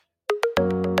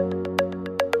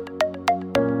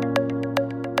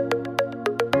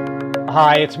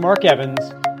Hi, it's Mark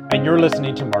Evans, and you're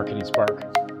listening to Marketing Spark.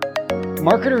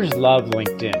 Marketers love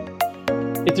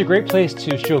LinkedIn. It's a great place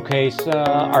to showcase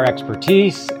our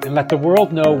expertise and let the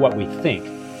world know what we think.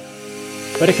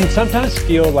 But it can sometimes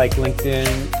feel like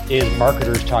LinkedIn is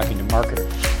marketers talking to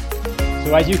marketers.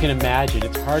 So as you can imagine,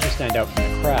 it's hard to stand out from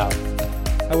the crowd.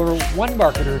 However, one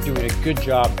marketer doing a good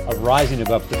job of rising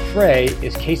above the fray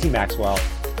is Casey Maxwell,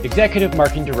 Executive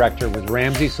Marketing Director with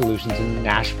Ramsey Solutions in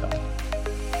Nashville.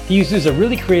 He uses a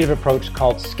really creative approach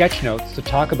called sketch notes to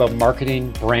talk about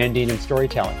marketing, branding, and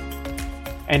storytelling.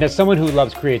 And as someone who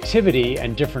loves creativity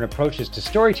and different approaches to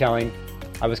storytelling,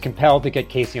 I was compelled to get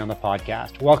Casey on the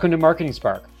podcast. Welcome to Marketing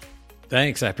Spark.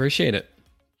 Thanks, I appreciate it.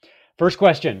 First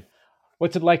question,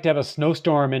 what's it like to have a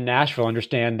snowstorm in Nashville?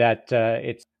 Understand that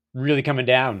it's really coming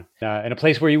down in a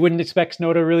place where you wouldn't expect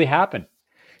snow to really happen.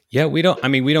 Yeah, we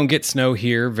don't get snow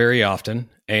here very often.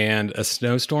 And a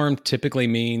snowstorm typically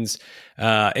means,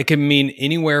 it can mean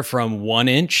anywhere from 1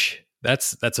 inch,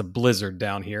 that's a blizzard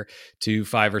down here, to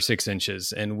 5 or 6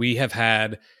 inches. And we have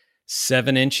had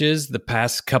 7 inches the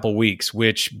past couple weeks,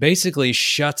 which basically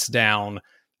shuts down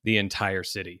the entire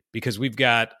city because we've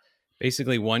got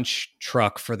basically one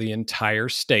truck for the entire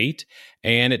state.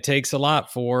 And it takes a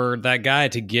lot for that guy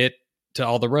to get to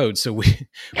all the roads. So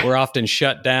we're often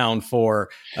shut down for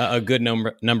a good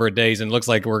number of days. And it looks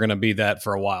like we're going to be that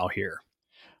for a while here.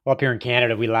 Well, up here in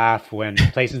Canada, we laugh when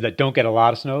places that don't get a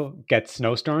lot of snow get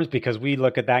snowstorms because we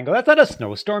look at that and go, that's not a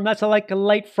snowstorm. That's like a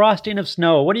light frosting of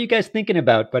snow. What are you guys thinking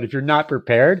about? But if you're not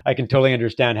prepared, I can totally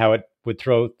understand how it would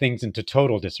throw things into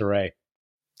total disarray.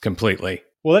 Completely.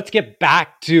 Well, let's get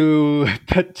back to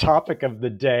the topic of the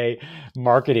day,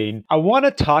 marketing. I want to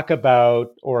talk about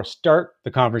or start the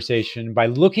conversation by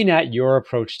looking at your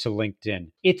approach to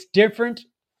LinkedIn. It's different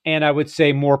and I would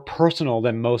say more personal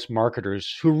than most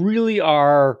marketers who really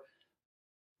are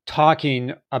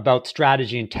talking about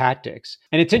strategy and tactics.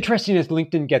 And it's interesting as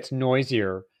LinkedIn gets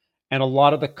noisier and a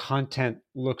lot of the content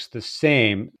looks the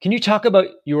same. Can you talk about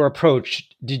your approach?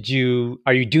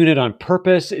 Are you doing it on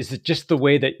purpose? Is it just the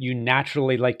way that you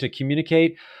naturally like to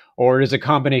communicate, or is it a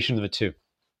combination of the two?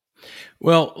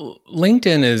 Well,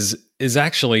 LinkedIn is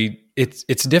actually, it's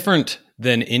different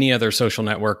than any other social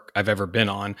network I've ever been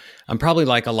on. I'm probably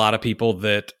like a lot of people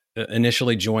that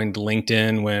initially joined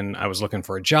LinkedIn when I was looking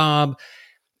for a job,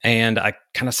 and I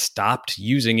kind of stopped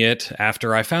using it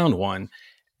after I found one.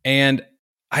 And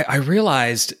I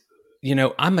realized,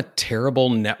 I'm a terrible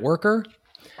networker.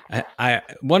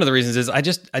 One of the reasons is I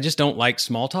just don't like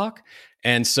small talk.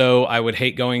 And so I would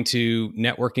hate going to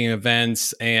networking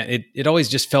events, and it always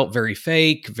just felt very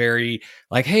fake, very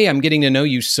like, hey, I'm getting to know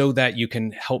you so that you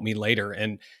can help me later.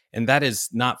 And that is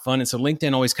not fun. And so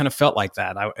LinkedIn always kind of felt like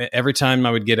that. Every time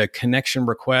I would get a connection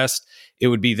request, it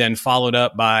would be then followed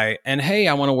up by, and hey,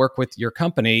 I want to work with your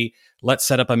company. Let's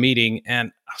set up a meeting.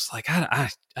 And I was like,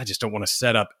 I just don't want to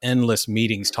set up endless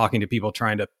meetings talking to people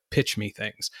trying to pitch me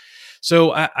things.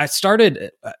 So I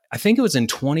started, I think it was in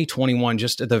 2021,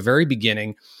 just at the very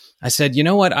beginning. I said, you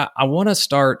know what? I want to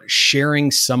start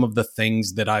sharing some of the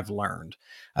things that I've learned.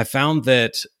 I found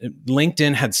that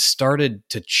LinkedIn had started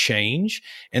to change,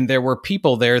 and there were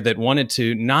people there that wanted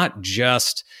to not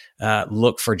just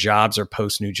look for jobs or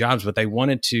post new jobs, but they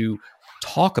wanted to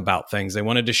talk about things. They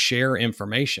wanted to share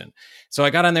information. So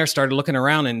I got on there, started looking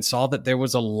around, and saw that there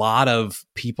was a lot of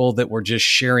people that were just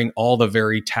sharing all the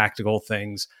very tactical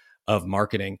things of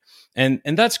marketing. And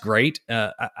that's great.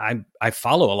 I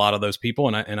follow a lot of those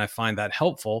people, and I find that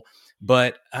helpful.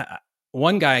 But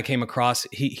one guy I came across,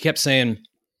 he kept saying,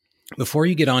 before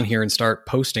you get on here and start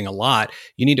posting a lot,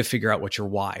 you need to figure out what your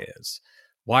why is.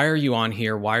 Why are you on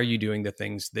here? Why are you doing the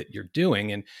things that you're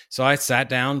doing? And so I sat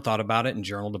down, thought about it, and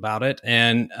journaled about it.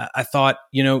 And I thought,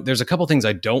 there's a couple things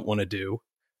I don't want to do,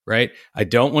 right? I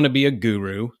don't want to be a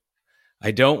guru.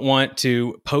 I don't want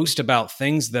to post about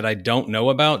things that I don't know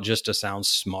about just to sound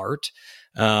smart.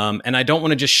 And I don't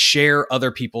want to just share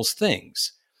other people's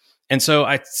things. And so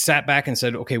I sat back and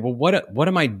said, okay, well, what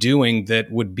am I doing that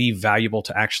would be valuable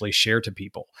to actually share to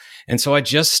people? And so I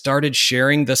just started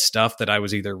sharing the stuff that I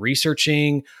was either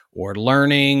researching or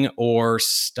learning or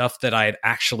stuff that I had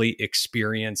actually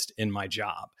experienced in my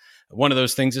job. One of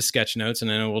those things is sketch notes,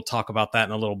 and then we'll talk about that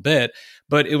in a little bit.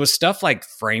 But it was stuff like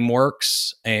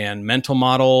frameworks and mental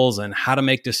models and how to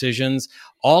make decisions.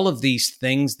 All of these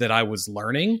things that I was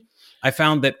learning, I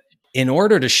found that in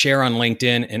order to share on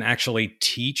LinkedIn and actually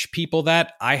teach people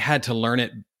that, I had to learn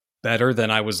it better than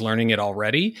I was learning it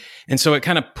already. And so it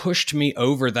kind of pushed me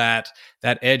over that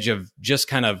edge of just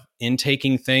kind of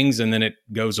intaking things and then it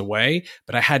goes away.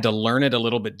 But I had to learn it a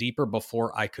little bit deeper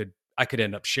before I could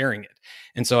end up sharing it.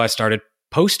 And so I started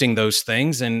posting those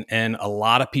things, and a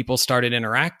lot of people started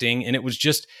interacting, and it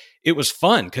was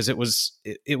fun because it was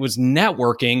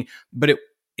networking, but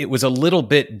it was a little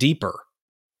bit deeper.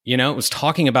 You know, it was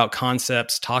talking about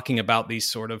concepts, talking about these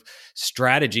sort of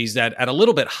strategies that at a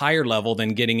little bit higher level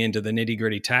than getting into the nitty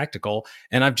gritty tactical.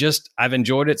 And I've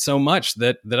enjoyed it so much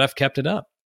that I've kept it up.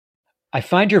 I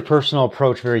find your personal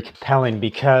approach very compelling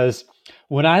because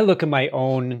when I look at my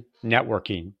own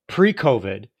networking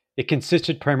pre-COVID, it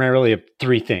consisted primarily of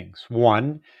three things.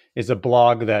 One is a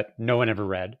blog that no one ever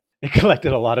read. It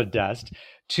collected a lot of dust.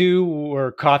 Two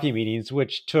were coffee meetings,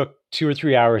 which took 2 or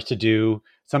 3 hours to do.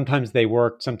 Sometimes they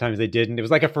worked, sometimes they didn't. It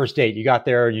was like a first date. You got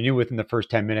there and you knew within the first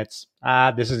 10 minutes,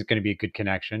 this isn't going to be a good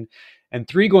connection. And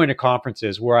three, going to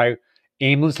conferences where I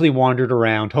aimlessly wandered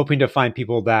around, hoping to find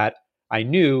people that I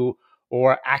knew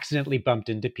or accidentally bumped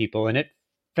into people. And it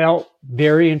felt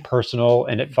very impersonal,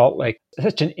 and it felt like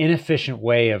such an inefficient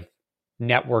way of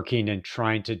networking and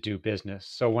trying to do business.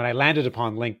 So when I landed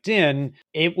upon LinkedIn,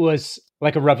 it was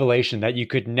like a revelation that you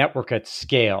could network at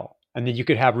scale and that you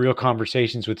could have real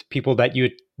conversations with people that you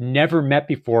had never met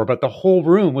before, but the whole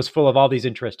room was full of all these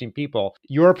interesting people.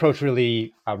 Your approach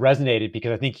really resonated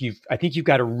because I think you've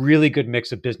got a really good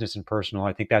mix of business and personal.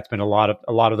 I think that's been a lot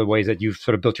of the ways that you've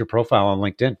sort of built your profile on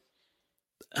LinkedIn.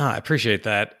 I appreciate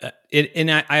that.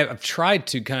 I've tried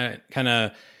to kind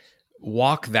of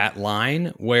walk that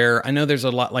line where I know there's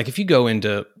a lot, like if you go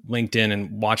into LinkedIn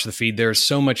and watch the feed, there's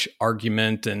so much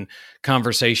argument and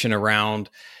conversation around,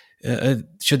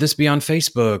 should this be on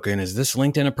Facebook? And is this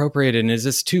LinkedIn appropriate? And is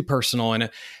this too personal? And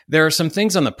there are some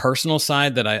things on the personal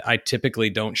side that I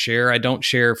typically don't share. I don't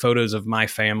share photos of my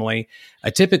family. I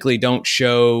typically don't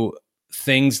show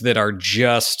things that are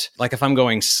just like, if I'm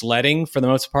going sledding, for the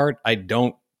most part, I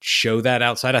don't show that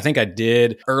outside. I think I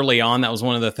did early on. That was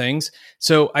one of the things.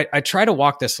 So I try to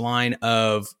walk this line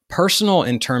of personal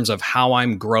in terms of how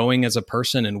I'm growing as a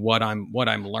person and what I'm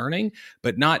learning,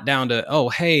 but not down to, oh,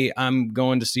 hey, I'm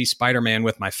going to see Spider-Man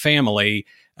with my family,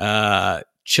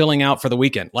 chilling out for the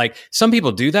weekend. Like some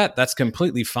people do that. That's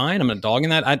completely fine. I'm not dogging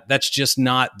that. That's just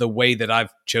not the way that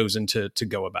I've chosen to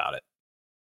go about it.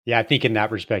 Yeah, I think in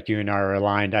that respect, you and I are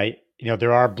aligned.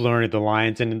 There are blurring of the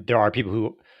lines, and there are people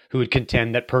who would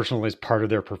contend that personal is part of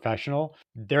their professional.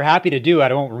 They're happy to do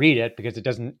it. I won't read it because it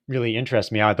doesn't really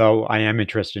interest me, although I am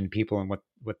interested in people and what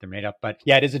they're made up. But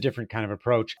yeah, it is a different kind of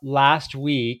approach. Last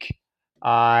week,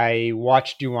 I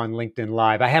watched you on LinkedIn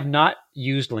Live. I have not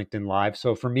used LinkedIn Live.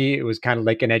 So for me, it was kind of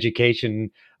like an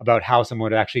education about how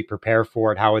someone would actually prepare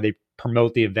for it, how would they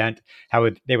promote the event,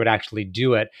 they would actually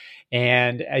do it.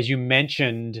 And as you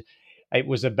mentioned, it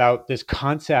was about this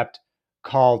concept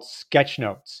called sketch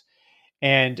notes.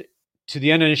 And to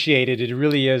the uninitiated, it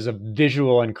really is a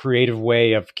visual and creative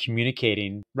way of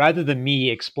communicating. Rather than me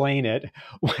explain it,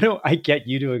 why don't I get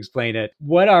you to explain it?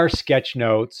 What are sketch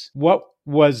notes? What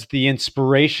was the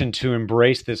inspiration to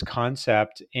embrace this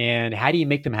concept? And how do you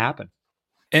make them happen?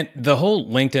 And the whole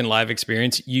LinkedIn Live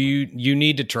experience, you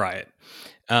need to try it.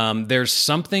 There's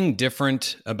something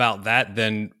different about that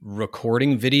than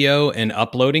recording video and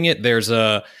uploading it.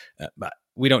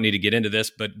 We don't need to get into this,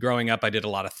 but growing up, I did a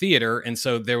lot of theater. And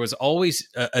so there was always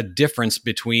a difference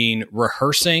between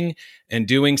rehearsing and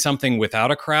doing something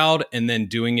without a crowd and then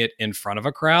doing it in front of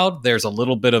a crowd. There's a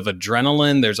little bit of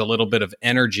adrenaline. There's a little bit of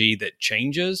energy that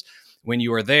changes when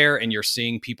you are there and you're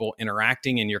seeing people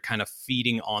interacting and you're kind of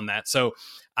feeding on that. So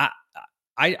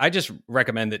I just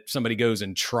recommend that somebody goes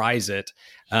and tries it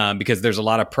because there's a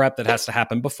lot of prep that has to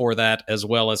happen before that, as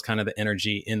well as kind of the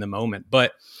energy in the moment.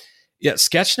 But yeah,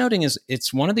 sketchnoting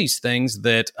it's one of these things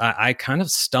that I kind of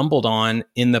stumbled on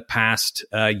in the past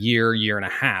year and a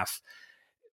half.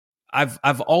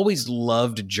 I've always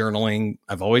loved journaling.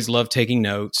 I've always loved taking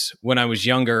notes. When I was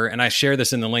younger, and I share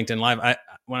this in the LinkedIn Live,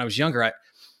 when I was younger,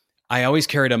 I always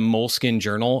carried a Moleskine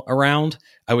journal around.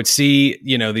 I would see,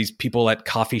 these people at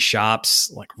coffee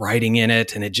shops like writing in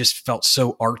it, and it just felt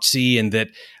so artsy. And that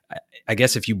I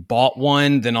guess if you bought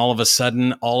one, then all of a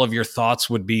sudden all of your thoughts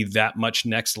would be that much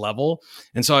next level.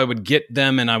 And so I would get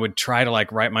them and I would try to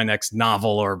like write my next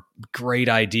novel or great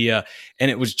idea. And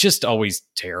it was just always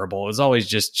terrible. It was always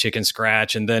just chicken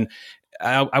scratch. And then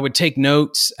I would take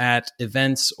notes at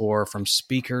events or from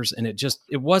speakers, and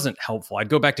it wasn't helpful. I'd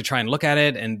go back to try and look at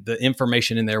it, and the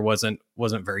information in there wasn't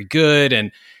very good.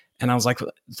 And I was like,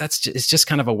 it's just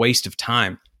kind of a waste of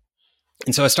time.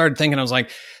 And so I started thinking, I was like,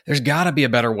 there's got to be a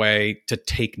better way to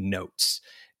take notes.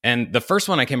 And the first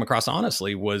one I came across,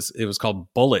 honestly, was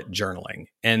called bullet journaling.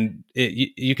 And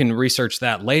you can research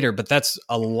that later, but that's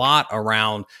a lot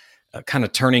around kind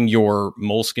of turning your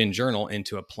Moleskine journal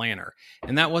into a planner.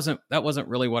 And that wasn't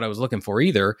really what I was looking for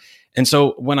either. And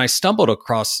so when I stumbled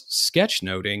across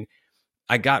sketchnoting,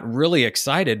 I got really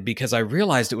excited because I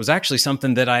realized it was actually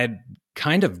something that I had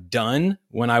kind of done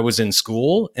when I was in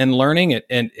school and learning it.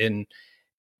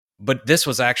 But this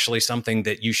was actually something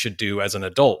that you should do as an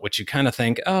adult, which you kind of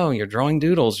think, oh, you're drawing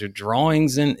doodles, your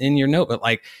drawings in your note, but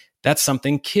like that's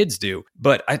something kids do.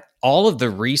 But all of the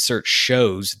research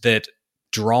shows that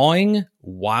drawing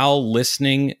while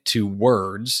listening to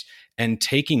words and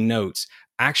taking notes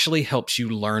actually helps you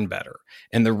learn better.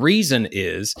 And the reason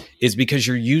is because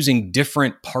you're using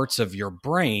different parts of your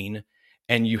brain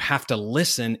and you have to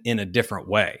listen in a different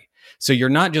way. So you're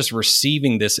not just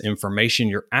receiving this information,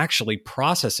 you're actually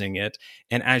processing it.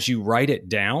 And as you write it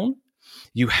down,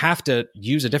 you have to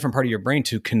use a different part of your brain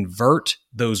to convert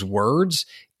those words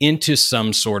into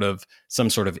some sort of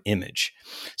image.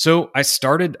 So I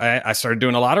started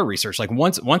doing a lot of research. Like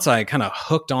once I kind of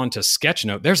hooked on to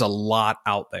Sketchnote, there's a lot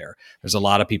out there. There's a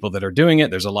lot of people that are doing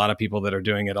it. There's a lot of people that are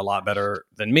doing it a lot better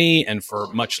than me and for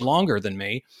much longer than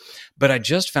me. But I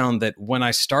just found that when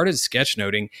I started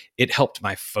sketchnoting, it helped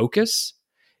my focus.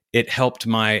 It helped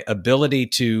my ability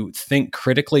to think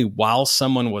critically while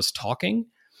someone was talking.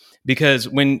 Because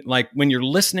when you're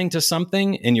listening to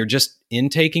something and you're just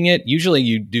intaking it, usually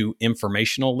you do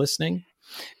informational listening.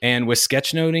 And with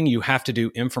sketchnoting, you have to do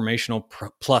informational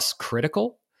plus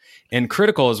critical. And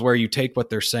critical is where you take what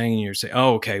they're saying and you say,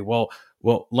 oh, okay, well,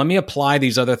 let me apply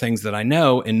these other things that I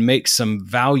know and make some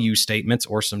value statements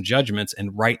or some judgments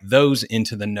and write those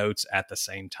into the notes at the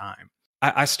same time.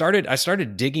 I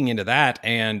started digging into that.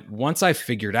 And once I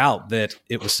figured out that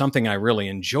it was something I really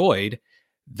enjoyed,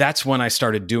 that's when I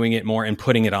started doing it more and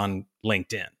putting it on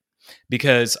LinkedIn,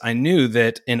 because I knew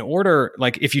that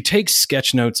if you take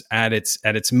sketchnotes at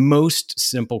its most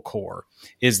simple core,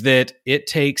 is that it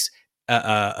takes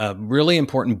a really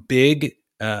important big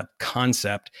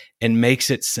concept and makes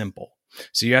it simple.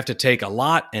 So you have to take a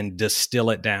lot and distill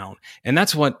it down. And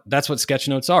that's what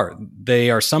sketchnotes are. They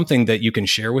are something that you can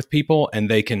share with people and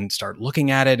they can start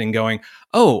looking at it and going,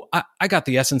 oh, I got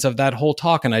the essence of that whole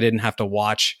talk and I didn't have to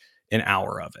watch an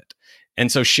hour of it. And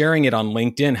so sharing it on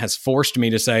LinkedIn has forced me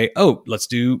to say, oh, let's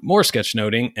do more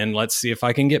sketchnoting and let's see if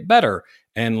I can get better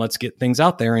and let's get things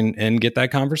out there and get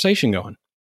that conversation going.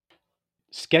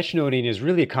 Sketchnoting is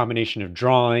really a combination of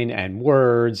drawing and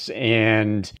words,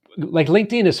 and like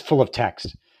LinkedIn is full of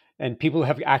text. And people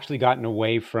have actually gotten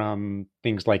away from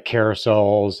things like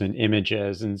carousels and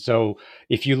images. And so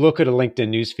if you look at a LinkedIn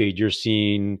newsfeed, you're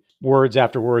seeing words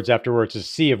after words after words, a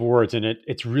sea of words, and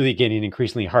it's really getting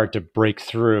increasingly hard to break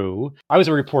through. I was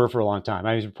a reporter for a long time.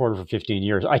 I was a reporter for 15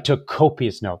 years. I took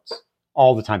copious notes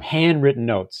all the time, handwritten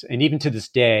notes. And even to this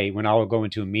day, when I'll go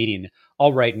into a meeting,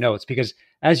 I'll write notes because,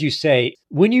 as you say,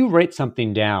 when you write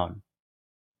something down,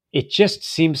 it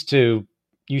just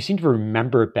you seem to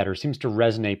remember it better, seems to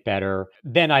resonate better.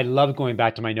 Then I love going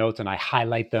back to my notes and I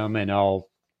highlight them and I'll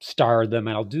star them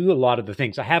and I'll do a lot of the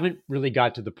things. I haven't really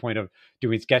got to the point of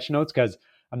doing sketch notes because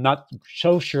I'm not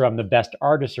so sure I'm the best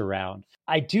artist around.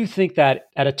 I do think that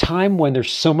at a time when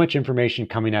there's so much information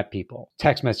coming at people,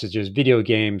 text messages, video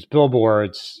games,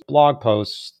 billboards, blog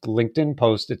posts, LinkedIn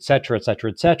posts, et cetera,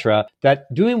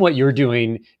 that doing what you're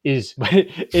doing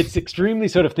it's extremely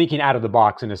sort of thinking out of the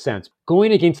box in a sense.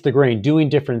 Going against the grain, doing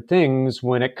different things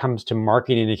when it comes to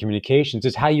marketing and communications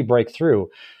is how you break through.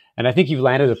 And I think you've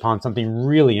landed upon something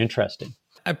really interesting.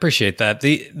 I appreciate that.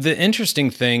 The interesting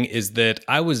thing is that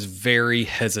I was very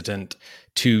hesitant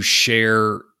to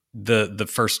share the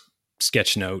first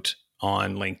sketch note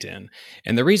on LinkedIn.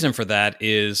 And the reason for that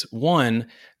is, one,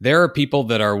 there are people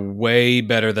that are way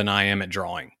better than I am at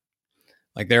drawing.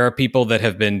 Like there are people that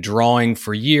have been drawing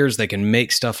for years. They can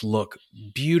make stuff look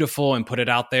beautiful and put it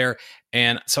out there.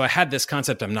 And so I had this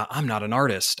concept, I'm not an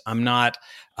artist. I'm not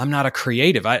a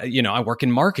creative. I work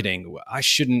in marketing. I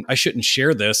shouldn't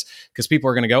share this because people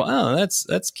are going to go, oh,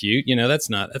 that's cute. That's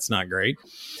not great.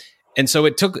 And so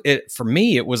for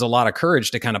me, it was a lot of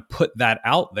courage to kind of put that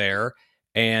out there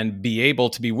and be able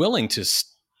to be willing to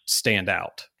stand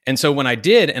out. And so when I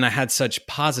did, and I had such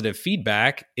positive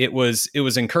feedback, it was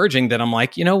encouraging that I'm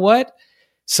like, you know what?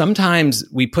 Sometimes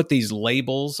we put these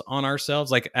labels on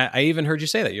ourselves. Like I even heard you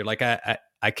say that. You're like,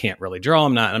 I can't really draw.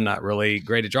 I'm not really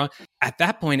great at drawing. At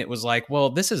that point, it was like,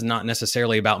 well, this is not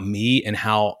necessarily about me and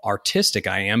how artistic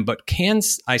I am, but can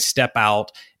I step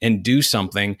out and do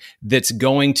something that's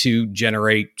going to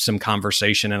generate some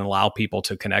conversation and allow people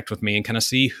to connect with me and kind of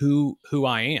see who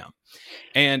I am.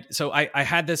 And so I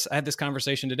had this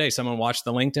conversation today. Someone watched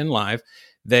the LinkedIn Live.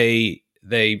 They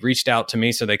they reached out to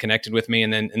me, so they connected with me,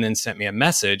 and then sent me a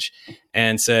message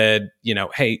and said,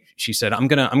 hey, she said, I'm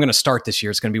gonna start this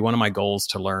year. It's gonna be one of my goals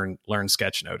to learn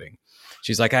sketchnoting.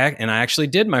 She's like, I actually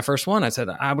did my first one. I said,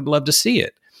 I would love to see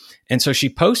it. And so she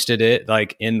posted it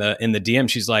like in the DM.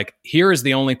 She's like, here is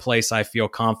the only place I feel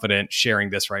confident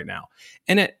sharing this right now.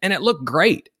 And it looked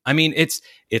great. I mean, it's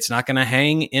not going to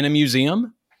hang in a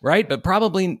museum, right? But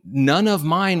probably none of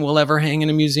mine will ever hang in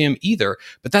a museum either.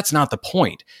 But that's not the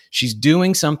point. She's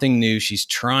doing something new. She's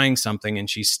trying something and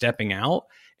she's stepping out.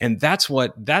 And that's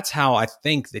how I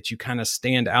think that you kind of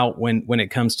stand out when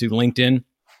it comes to LinkedIn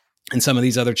and some of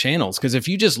these other channels. Because if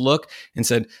you just look and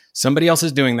said, somebody else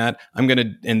is doing that,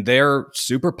 and they're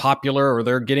super popular or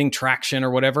they're getting traction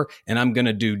or whatever, and I'm going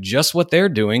to do just what they're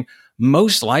doing,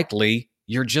 most likely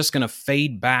you're just going to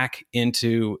fade back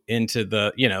into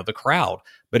the crowd.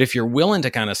 But if you're willing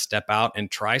to kind of step out and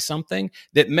try something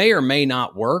that may or may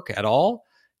not work at all,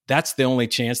 that's the only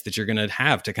chance that you're going to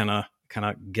have to kind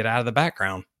of get out of the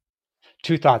background.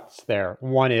 Two thoughts there.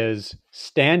 One is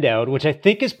stand out, which I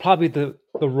think is probably the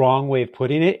wrong way of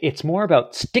putting it. It's more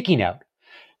about sticking out,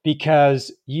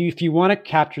 because if you want to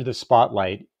capture the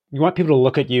spotlight, you want people to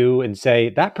look at you and say,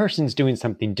 that person's doing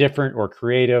something different or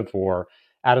creative or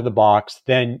out of the box,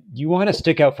 then you want to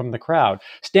stick out from the crowd.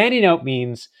 Standing out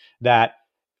means that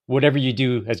whatever you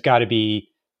do has got to be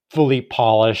fully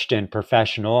polished and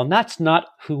professional. And that's not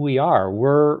who we are.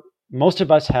 Most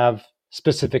of us have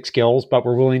specific skills, but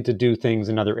we're willing to do things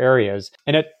in other areas.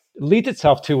 And it leads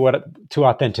itself to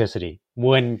authenticity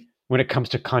when it comes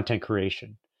to content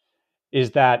creation,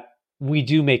 is that we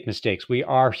do make mistakes. We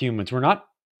are humans. We're not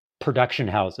production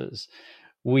houses.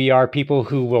 We are people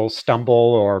who will stumble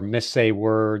or missay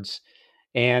words,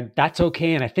 and that's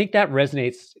okay. And I think that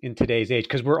resonates in today's age,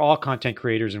 because we're all content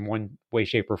creators in one way,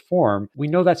 shape, or form. We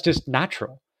know that's just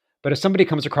natural. But if somebody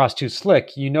comes across too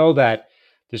slick, you know that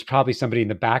there's probably somebody in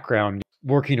the background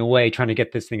working away, trying to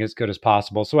get this thing as good as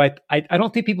possible. So I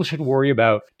don't think people should worry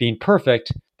about being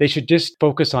perfect. They should just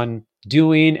focus on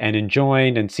doing and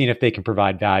enjoying and seeing if they can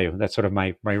provide value. That's sort of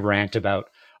my rant about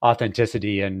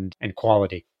authenticity and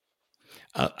quality.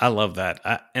 I love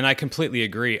that. And I completely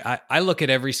agree. I look at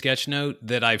every sketch note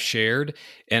that I've shared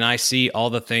and I see all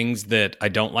the things that I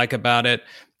don't like about it,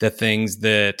 the things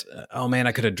that, oh man,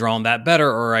 I could have drawn that better,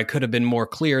 or I could have been more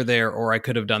clear there, or I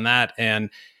could have done that. And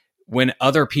when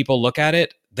other people look at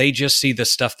it, they just see the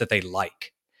stuff that they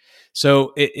like.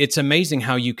 So it's amazing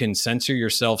how you can censor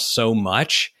yourself so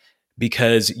much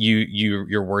because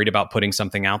you're worried about putting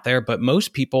something out there. But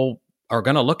most people are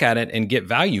going to look at it and get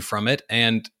value from it,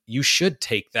 and you should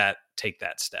take that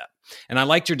step. And I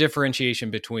liked your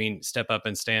differentiation between step up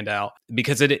and stand out,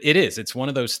 because it's one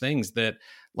of those things that,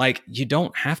 like, you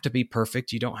don't have to be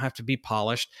perfect, you don't have to be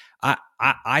polished.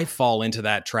 I fall into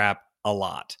that trap a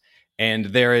lot. And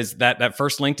there is that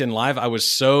first LinkedIn Live.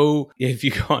 If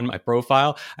you go on my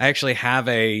profile, I actually have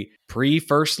a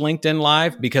pre-first LinkedIn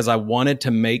Live because I wanted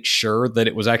to make sure that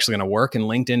it was actually going to work. And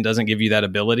LinkedIn doesn't give you that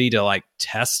ability to like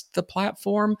test the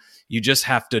platform. You just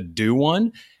have to do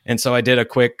one. And so I did a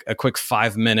quick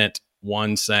 5-minute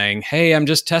one saying, hey, I'm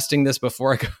just testing this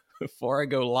before I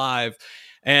go live.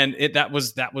 And that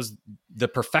was the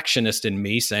perfectionist in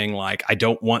me saying, like, I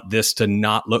don't want this to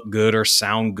not look good or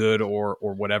sound good or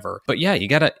whatever. But yeah, you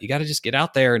gotta just get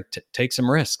out there and take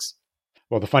some risks.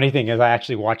 Well, the funny thing is, I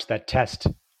actually watched that test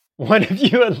one of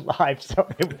you in live, so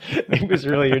it was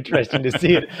really interesting to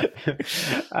see it.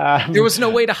 There was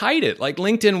no way to hide it. Like,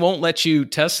 LinkedIn won't let you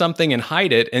test something and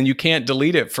hide it, and you can't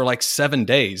delete it for like 7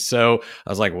 days. So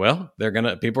I was like, well,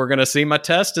 people are gonna see my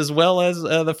test as well as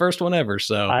the first one ever.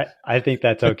 So I think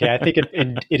that's okay. I think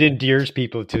it endears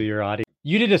people to your audience.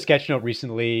 You did a sketch note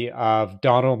recently of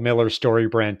Donald Miller's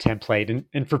StoryBrand template,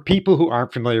 and for people who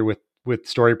aren't familiar with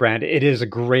StoryBrand, it is a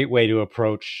great way to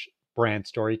approach brand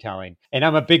storytelling. And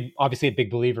I'm obviously a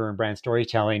big believer in brand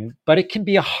storytelling, but it can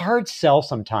be a hard sell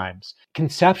sometimes.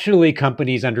 Conceptually,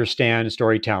 companies understand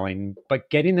storytelling, but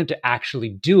getting them to actually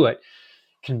do it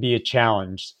can be a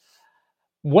challenge.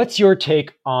 What's your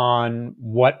take on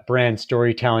what brand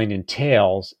storytelling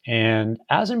entails? And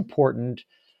as important,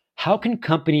 how can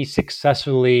companies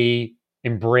successfully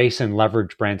embrace and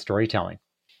leverage brand storytelling?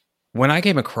 When I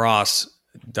came across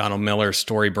Donald Miller's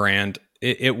StoryBrand,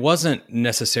 it wasn't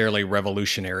necessarily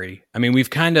revolutionary. I mean,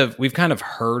 we've kind of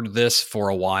heard this for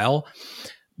a while,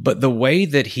 but the way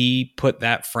that he put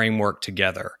that framework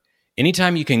together,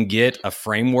 anytime you can get a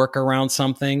framework around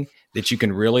something that you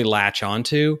can really latch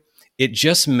onto, it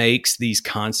just makes these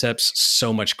concepts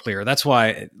so much clearer. That's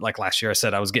why, like last year, I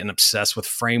said I was getting obsessed with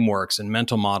frameworks and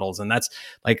mental models, and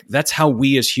that's how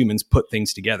we as humans put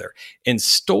things together. And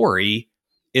story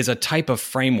is a type of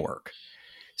framework.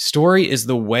 Story is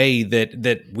the way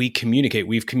that we communicate.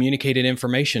 We've communicated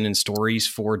information in stories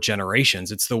for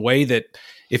generations. It's the way that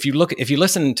if you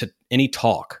listen to any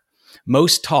talk,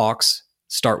 most talks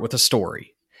start with a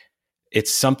story.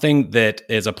 It's something that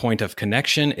is a point of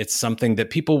connection. It's something that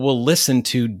people will listen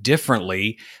to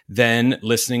differently than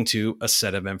listening to a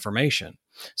set of information.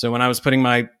 So when I was putting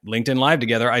my LinkedIn Live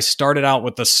together, I started out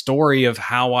with the story of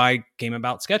how I came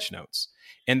about Sketchnotes.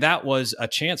 And that was a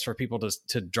chance for people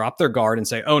to drop their guard and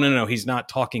say, oh, no, he's not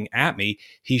talking at me.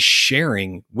 He's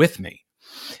sharing with me.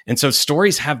 And so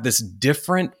stories have this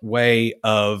different way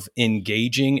of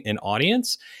engaging an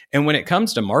audience. And when it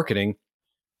comes to marketing,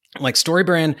 like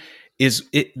StoryBrand,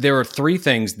 there are three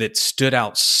things that stood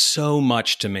out so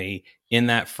much to me in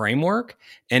that framework.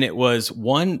 And it was,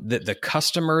 one, that the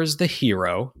customer is the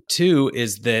hero. Two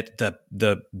is that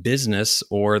the business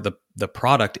or the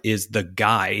product is the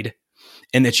guide,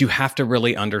 and that you have to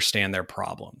really understand their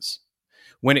problems.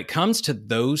 When it comes to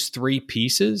those three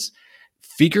pieces,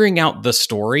 figuring out the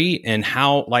story and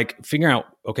how, figuring out,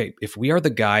 okay, if we are the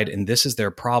guide and this is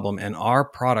their problem and our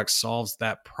product solves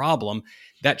that problem,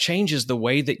 that changes the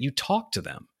way that you talk to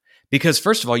them. Because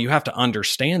first of all, you have to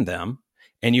understand them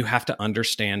and you have to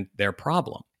understand their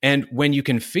problem. And when you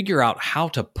can figure out how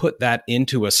to put that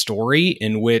into a story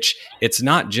in which it's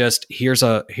not just here's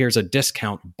a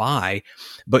discount buy,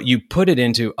 but you put it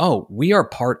into, oh, we are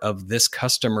part of this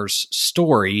customer's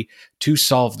story to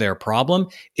solve their problem,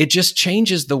 it just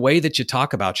changes the way that you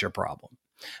talk about your problem.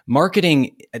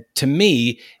 Marketing, to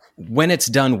me, when it's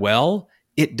done well,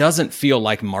 it doesn't feel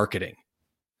like marketing,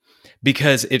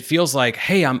 because it feels like,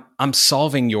 hey, I'm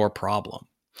solving your problem.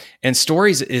 And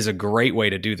stories is a great way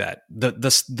to do that.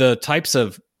 The types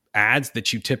of ads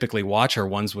that you typically watch are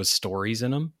ones with stories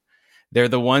in them. They're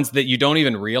the ones that you don't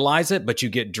even realize it, but you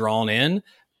get drawn in.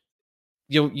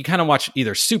 You kind of watch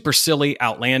either super silly,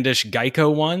 outlandish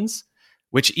Geico ones,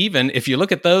 which even if you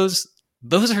look at those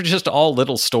are just all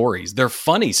little stories. They're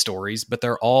funny stories, but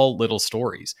they're all little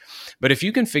stories. But if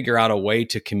you can figure out a way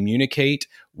to communicate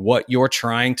what you're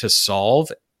trying to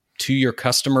solve to your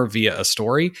customer via a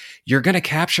story, you're going to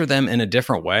capture them in a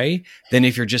different way than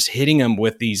if you're just hitting them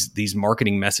with these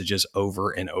marketing messages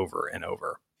over and over and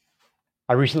over.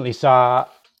 I recently saw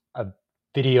a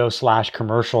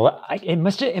video/commercial. It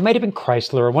might have been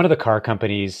Chrysler or one of the car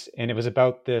companies, and it was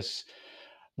about this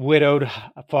widowed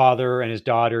father and his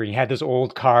daughter. He had this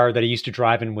old car that he used to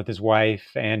drive in with his wife,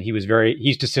 and he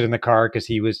used to sit in the car because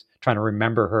he was trying to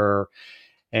remember her.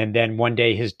 And then one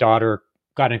day his daughter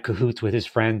got in cahoots with his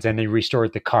friends and they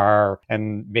restored the car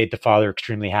and made the father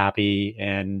extremely happy.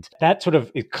 And that sort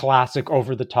of is classic,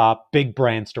 over the top, big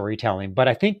brand storytelling. But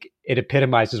I think it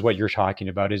epitomizes what you're talking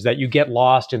about, is that you get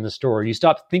lost in the story. You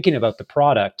stop thinking about the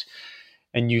product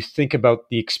and you think about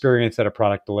the experience that a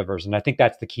product delivers. And I think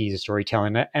that's the key to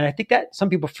storytelling. And I think that some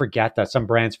people forget that, some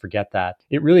brands forget that.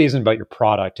 It really isn't about your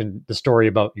product and the story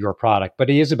about your product, but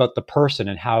it is about the person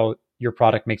and how your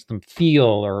product makes them feel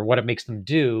or what it makes them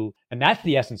do. And that's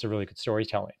the essence of really good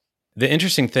storytelling. The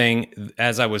interesting thing,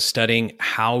 as I was studying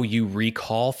how you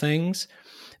recall things,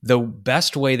 the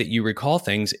best way that you recall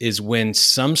things is when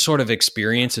some sort of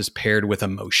experience is paired with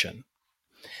emotion.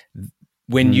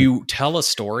 When you tell a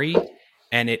story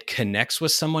and it connects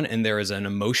with someone and there is an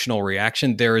emotional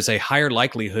reaction, there is a higher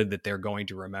likelihood that they're going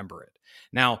to remember it.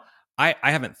 Now, I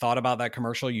haven't thought about that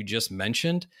commercial you just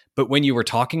mentioned, but when you were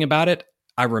talking about it,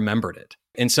 I remembered it.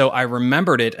 And so I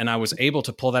remembered it and I was able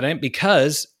to pull that in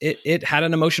because it had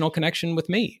an emotional connection with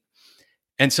me.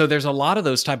 And so there's a lot of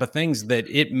those type of things that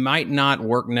it might not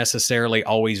work necessarily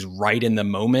always right in the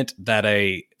moment that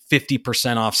a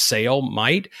 50% off sale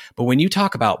might. But when you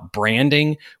talk about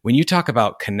branding, when you talk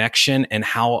about connection and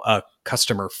how a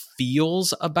customer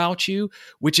feels about you,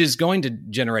 which is going to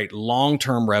generate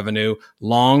long-term revenue,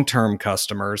 long-term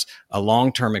customers, a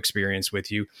long-term experience with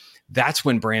you, that's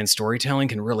when brand storytelling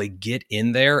can really get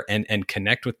in there and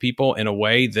connect with people in a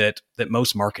way that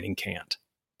most marketing can't.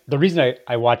 The reason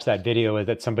I watched that video is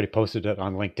that somebody posted it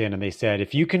on LinkedIn and they said,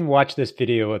 if you can watch this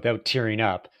video without tearing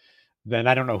up, then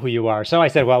I don't know who you are. So I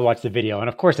said, well, watch the video. And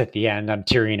of course, at the end, I'm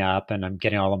tearing up and I'm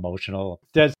getting all emotional.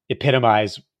 It does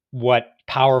epitomize what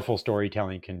powerful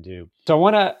storytelling can do. So I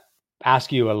want to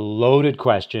ask you a loaded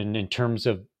question in terms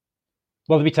of,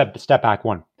 well, let me step back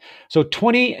one. So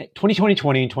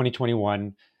 2020 and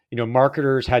 2021,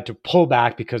 marketers had to pull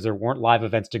back because there weren't live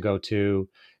events to go to.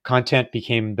 Content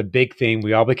became the big thing.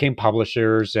 We all became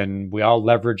publishers and we all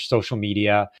leveraged social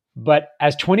media. But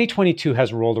as 2022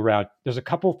 has rolled around, there's a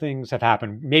couple things have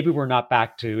happened. Maybe we're not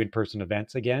back to in-person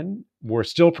events again. We're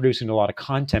still producing a lot of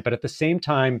content, but at the same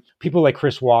time, people like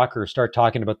Chris Walker start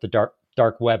talking about the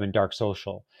dark web and dark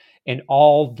social and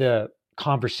all the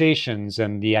conversations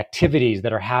and the activities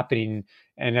that are happening.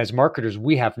 And as marketers,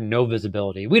 we have no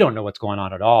visibility. We don't know what's going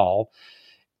on at all.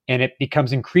 And it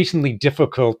becomes increasingly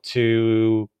difficult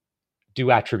to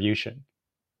do attribution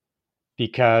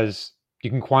because you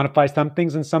can quantify some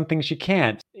things and some things you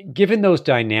can't. Given those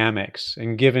dynamics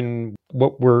and given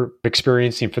what we're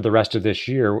experiencing for the rest of this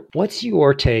year, what's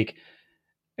your take?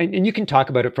 And you can talk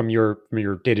about it from your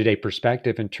day-to-day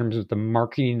perspective in terms of the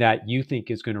marketing that you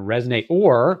think is going to resonate,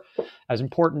 or as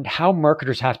important, how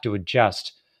marketers have to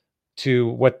adjust to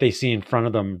what they see in front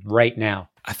of them right now.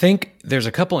 I think there's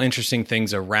a couple interesting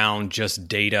things around just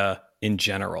data in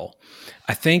general.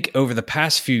 I think over the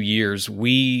past few years,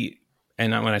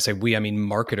 and when I say we, I mean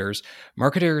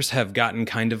marketers have gotten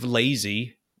kind of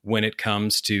lazy when it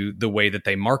comes to the way that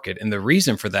they market. And the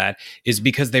reason for that is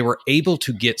because they were able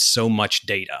to get so much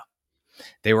data.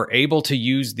 They were able to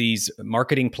use these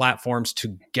marketing platforms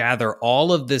to gather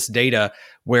all of this data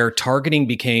where targeting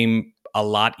became a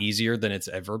lot easier than it's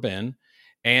ever been.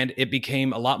 And it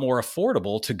became a lot more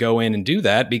affordable to go in and do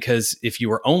that because if you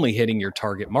were only hitting your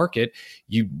target market,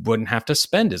 you wouldn't have to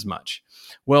spend as much.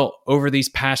 Well, over these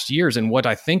past years, and what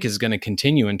I think is going to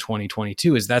continue in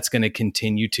 2022 is that's going to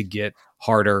continue to get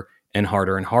harder and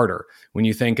harder and harder. When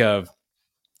you think of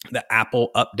the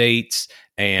Apple updates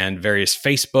and various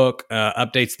Facebook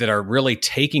updates that are really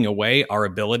taking away our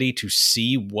ability to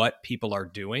see what people are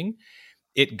doing,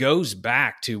 it goes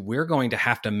back to we're going to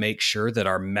have to make sure that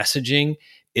our messaging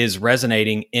is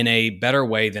resonating in a better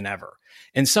way than ever.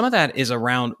 And some of that is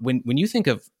around when you think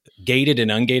of gated and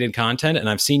ungated content, and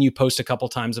I've seen you post a couple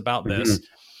times about this,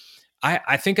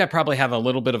 I think I probably have a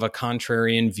little bit of a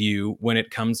contrarian view when it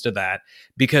comes to that,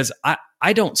 because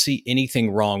I don't see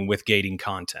anything wrong with gating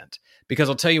content. Because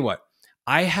I'll tell you what,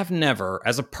 I have never,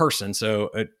 as a person, so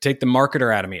take the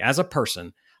marketer out of me, as a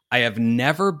person, I have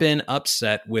never been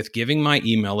upset with giving my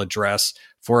email address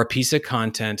for a piece of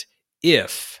content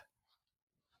if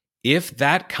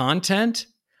that content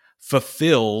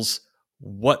fulfills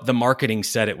what the marketing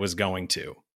said it was going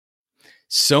to.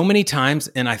 So many times,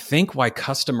 and I think why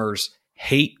customers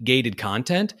hate gated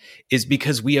content is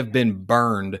because we have been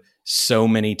burned so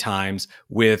many times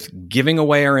with giving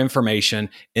away our information,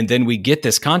 and then we get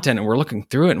this content and we're looking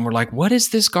through it and we're like, what is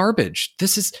this garbage?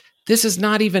 This is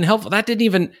not even helpful.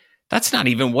 That's not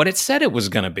even what it said it was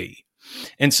going to be.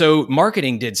 And so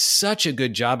marketing did such a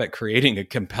good job at creating a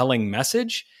compelling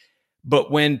message.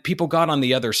 But when people got on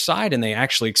the other side and they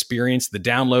actually experienced the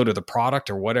download of the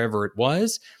product or whatever it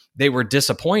was, they were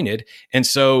disappointed. And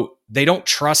so they don't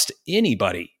trust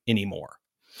anybody anymore.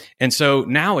 And so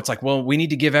now it's like, well, we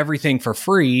need to give everything for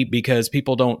free because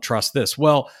people don't trust this.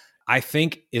 Well, I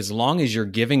think as long as you're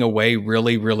giving away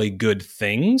really, really good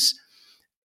things,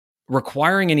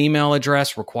 requiring an email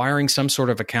address, requiring some sort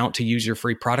of account to use your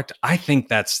free product, I think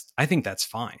that's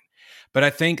fine. But I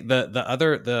think the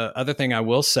other thing I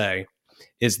will say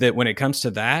is that when it comes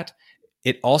to that,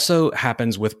 it also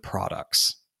happens with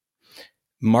products.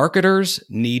 Marketers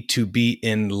need to be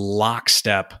in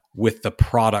lockstep with the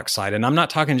product side. And I'm not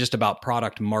talking just about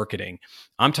product marketing.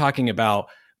 I'm talking about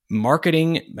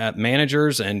marketing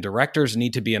managers and directors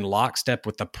need to be in lockstep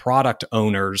with the product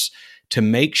owners to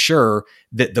make sure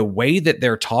that the way that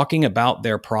they're talking about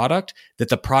their product, that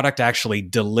the product actually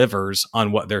delivers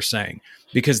on what they're saying.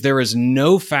 Because there is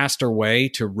no faster way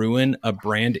to ruin a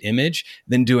brand image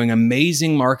than doing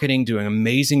amazing marketing, doing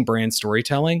amazing brand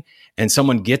storytelling, and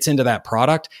someone gets into that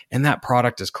product and that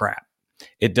product is crap.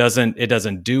 It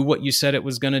doesn't do what you said it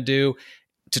was going to do.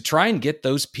 To try and get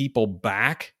those people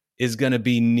back is going to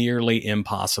be nearly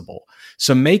impossible.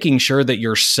 So making sure that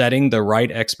you're setting the right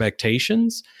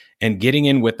expectations and getting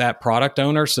in with that product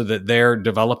owner so that they're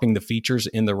developing the features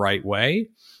in the right way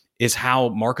is how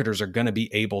marketers are going to be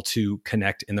able to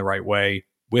connect in the right way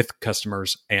with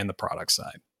customers and the product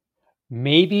side.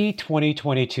 Maybe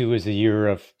 2022 is a year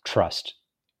of trust.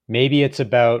 Maybe it's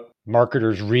about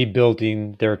marketers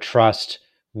rebuilding their trust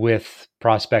with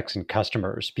prospects and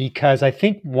customers, because I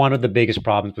think one of the biggest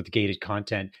problems with gated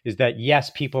content is that, yes,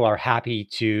 people are happy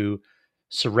to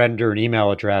surrender an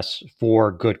email address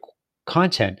for good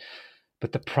content.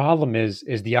 But the problem is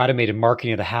the automated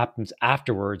marketing that happens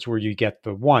afterwards, where you get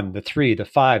the 1, the 3, the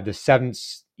 5, the 7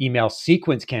 email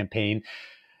sequence campaign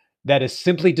that is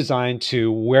simply designed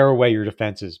to wear away your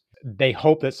defenses. They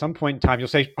hope that at some point in time you'll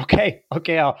say, okay,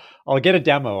 I'll get a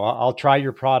demo. I'll try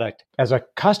your product. As a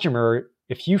customer,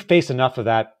 if you face enough of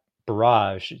that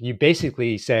barrage, you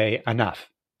basically say, enough.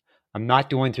 I'm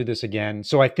not going through this again.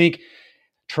 So I think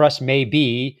trust may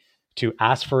be to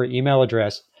ask for an email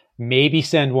address, maybe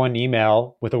send one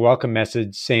email with a welcome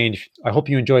message saying, I hope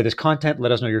you enjoy this content.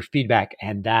 Let us know your feedback.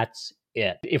 And that's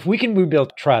it. If we can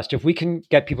rebuild trust, if we can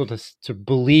get people to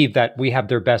believe that we have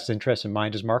their best interests in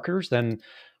mind as marketers, then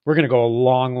we're going to go a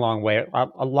long, long way,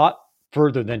 a lot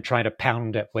further than trying to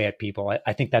pound it away at people.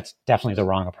 I think that's definitely the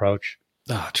wrong approach.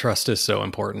 Trust is so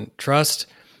important. Trust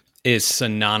is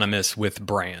synonymous with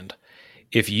brand.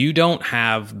 If you don't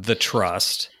have the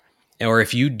trust, or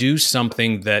if you do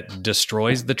something that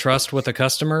destroys the trust with a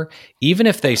customer, even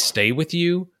if they stay with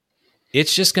you,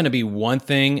 it's just going to be one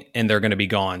thing and they're going to be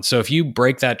gone. So if you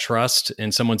break that trust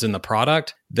and someone's in the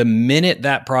product, the minute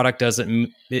that product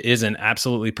isn't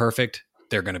absolutely perfect,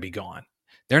 they're going to be gone.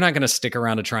 They're not going to stick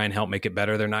around to try and help make it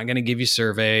better. They're not going to give you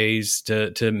surveys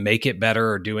to make it better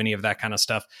or do any of that kind of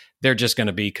stuff. They're just going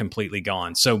to be completely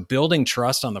gone. So building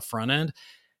trust on the front end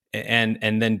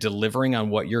and then delivering on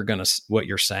what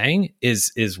you're saying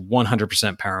is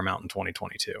 100% paramount in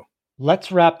 2022.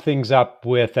 Let's wrap things up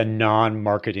with a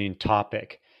non-marketing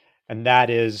topic, and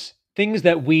that is things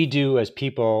that we do as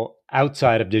people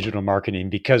outside of digital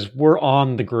marketing, because we're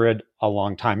on the grid a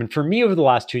long time. And for me, over the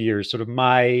last 2 years, sort of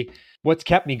what's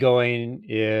kept me going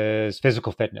is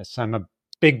physical fitness. I'm a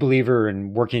big believer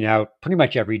in working out pretty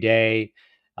much every day.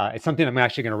 It's something I'm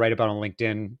actually going to write about on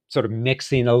LinkedIn, sort of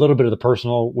mixing a little bit of the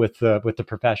personal with the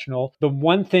professional. The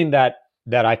one thing that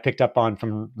I picked up on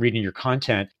from reading your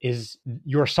content is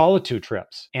your solitude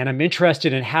trips. And I'm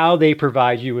interested in how they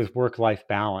provide you with work-life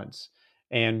balance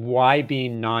and why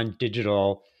being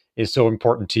non-digital is so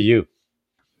important to you.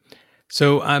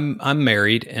 So I'm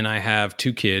married and I have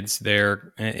 2 kids.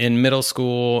 They're in middle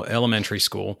school, elementary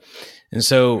school. And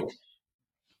so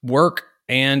work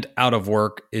and out of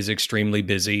work is extremely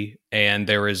busy, and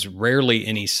there is rarely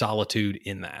any solitude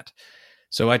in that.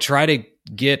 So I try to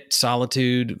get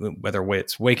solitude, whether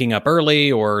it's waking up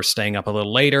early or staying up a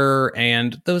little later,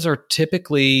 and those are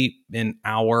typically in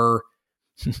hour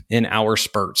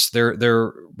spurts.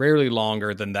 They're rarely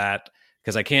longer than that,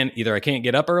 because I can't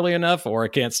get up early enough or I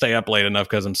can't stay up late enough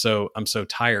because I'm so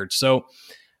tired. So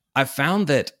I found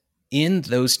that in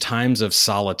those times of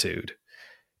solitude,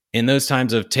 in those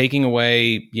times of taking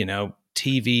away,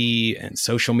 TV and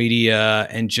social media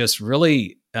and just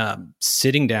really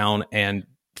sitting down and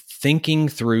thinking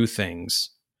through things,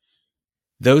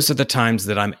 those are the times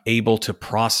that I'm able to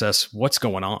process what's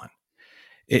going on.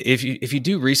 If you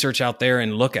do research out there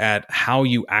and look at how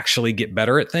you actually get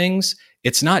better at things,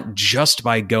 it's not just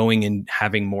by going and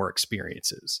having more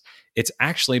experiences. It's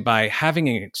actually by having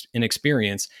an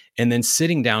experience and then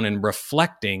sitting down and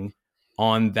reflecting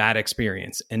on that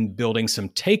experience and building some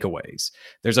takeaways.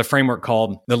 There's a framework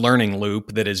called the learning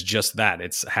loop that is just that.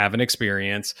 It's have an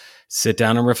experience, sit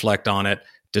down and reflect on it,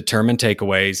 determine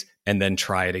takeaways, and then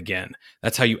try it again.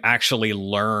 That's how you actually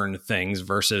learn things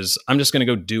versus I'm just going to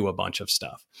go do a bunch of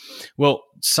stuff. Well,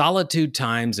 solitude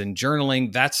times and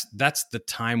journaling, that's the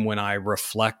time when I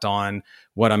reflect on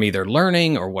what I'm either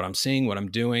learning or what I'm seeing, what I'm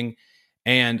doing.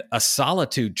 And a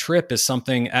solitude trip is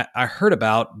something I heard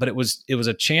about, but it was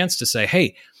a chance to say,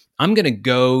 hey, I'm going to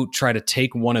go try to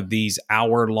take one of these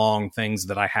hour-long things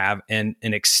that I have and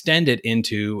extend it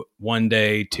into 1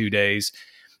 day, 2 days,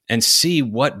 and see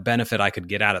what benefit I could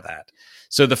get out of that.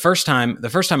 So the first time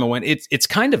I went, it's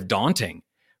kind of daunting,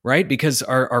 right? Because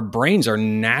our brains are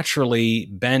naturally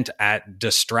bent at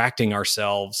distracting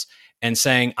ourselves and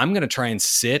saying, I'm going to try and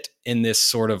sit in this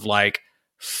sort of like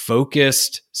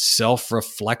focused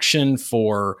self-reflection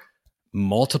for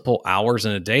multiple hours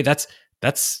in a day.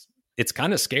 It's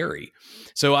kind of scary.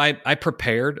 So I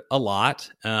prepared a lot,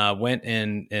 went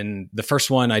and the first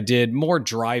one I did more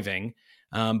driving,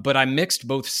 but I mixed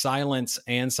both silence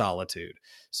and solitude.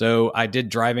 So I did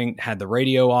driving, had the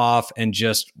radio off, and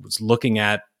just was looking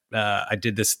at, I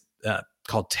did this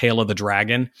called Tail of the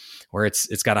Dragon, where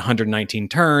it's got 119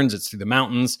 turns, it's through the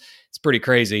mountains. It's pretty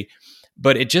crazy.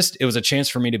 But it was a chance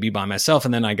for me to be by myself.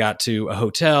 And then I got to a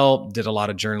hotel, did a lot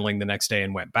of journaling the next day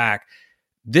and went back.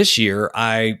 This year,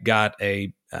 I got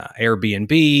a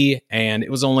Airbnb, and it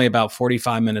was only about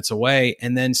 45 minutes away,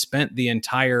 and then spent the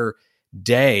entire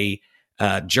day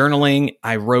journaling.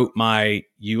 I wrote my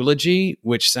eulogy,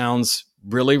 which sounds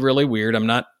really, really weird. I'm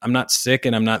not sick,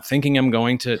 and I'm not thinking I'm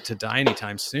going to die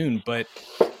anytime soon. But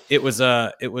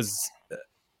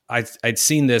I'd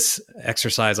seen this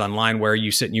exercise online where you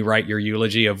sit and you write your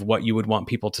eulogy of what you would want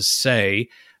people to say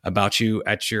about you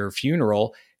at your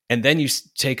funeral. And then you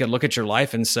take a look at your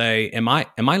life and say, am I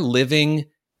living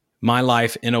my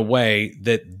life in a way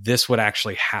that this would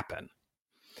actually happen?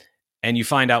 And you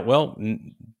find out, well,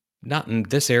 not in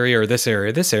this area or this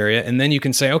area, this area. And then you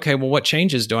can say, okay, well, what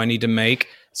changes do I need to make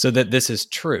so that this is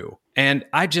true? And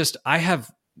I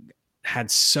have had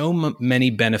so many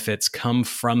benefits come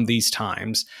from these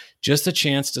times. Just a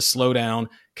chance to slow down.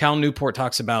 Cal Newport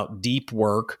talks about deep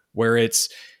work, where it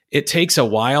takes a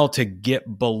while to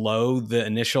get below the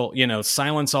initial,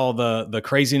 silence all the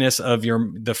craziness of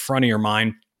the front of your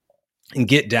mind and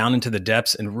get down into the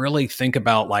depths and really think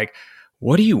about, like,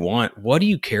 what do you want? What do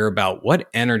you care about? What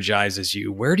energizes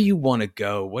you? Where do you want to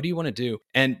go? What do you want to do?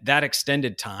 And that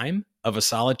extended time of a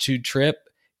solitude trip,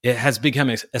 it has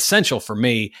become essential for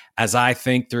me as I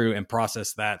think through and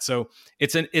process that. So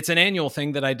it's an annual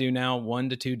thing that I do now, 1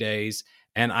 to 2 days,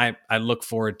 and I look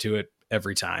forward to it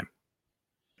every time.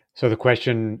 So the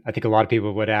question I think a lot of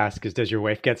people would ask is, does your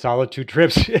wife get solitude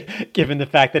trips, given the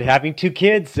fact that having 2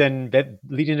 kids and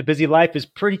leading a busy life is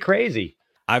pretty crazy?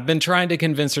 I've been trying to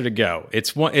convince her to go.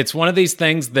 It's one of these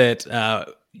things that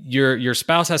your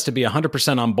spouse has to be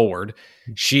 100% on board.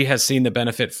 She has seen the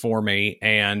benefit for me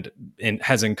and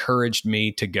has encouraged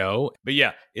me to go. But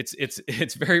yeah,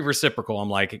 it's very reciprocal. I'm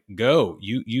like, go,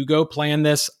 you go plan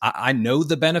this. I know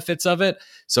the benefits of it,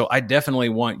 so I definitely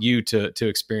want you to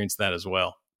experience that as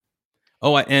well.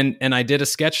 Oh, and I did a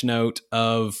sketch note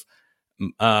of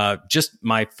just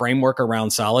my framework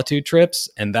around solitude trips,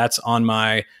 and that's on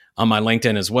my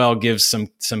LinkedIn as well. Gives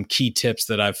some key tips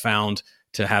that I've found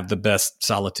to have the best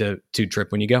solitude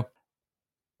trip when you go.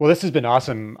 Well, this has been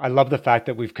awesome. I love the fact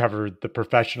that we've covered the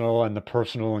professional and the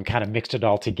personal and kind of mixed it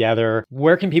all together.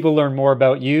 Where can people learn more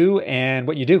about you and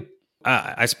what you do?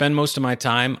 I spend most of my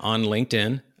time on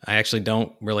LinkedIn. I actually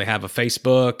don't really have a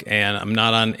Facebook, and I'm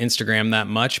not on Instagram that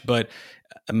much, but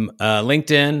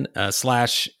LinkedIn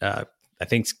 / I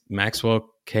think Maxwell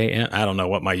KN. I don't know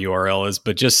what my URL is,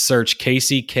 but just search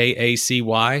Kacy,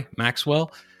 Kacy,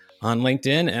 Maxwell on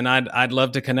LinkedIn, and I'd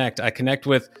love to connect. I connect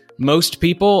with most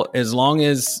people, as long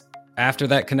as after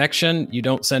that connection, you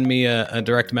don't send me a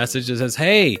direct message that says,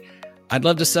 "Hey, I'd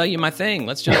love to sell you my thing.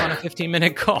 Let's jump on a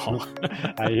 15-minute call."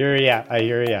 I hear ya.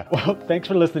 Well, thanks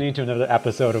for listening to another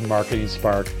episode of Marketing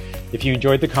Spark. If you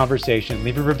enjoyed the conversation,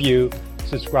 leave a review,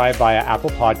 subscribe via Apple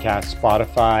Podcasts,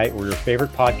 Spotify, or your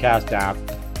favorite podcast app,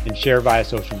 and share via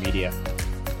social media.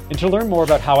 And to learn more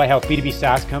about how I help B2B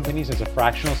SaaS companies as a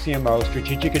fractional CMO,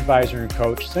 strategic advisor, and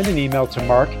coach, send an email to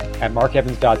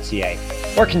mark@markevans.ca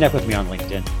or connect with me on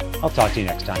LinkedIn. I'll talk to you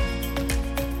next time.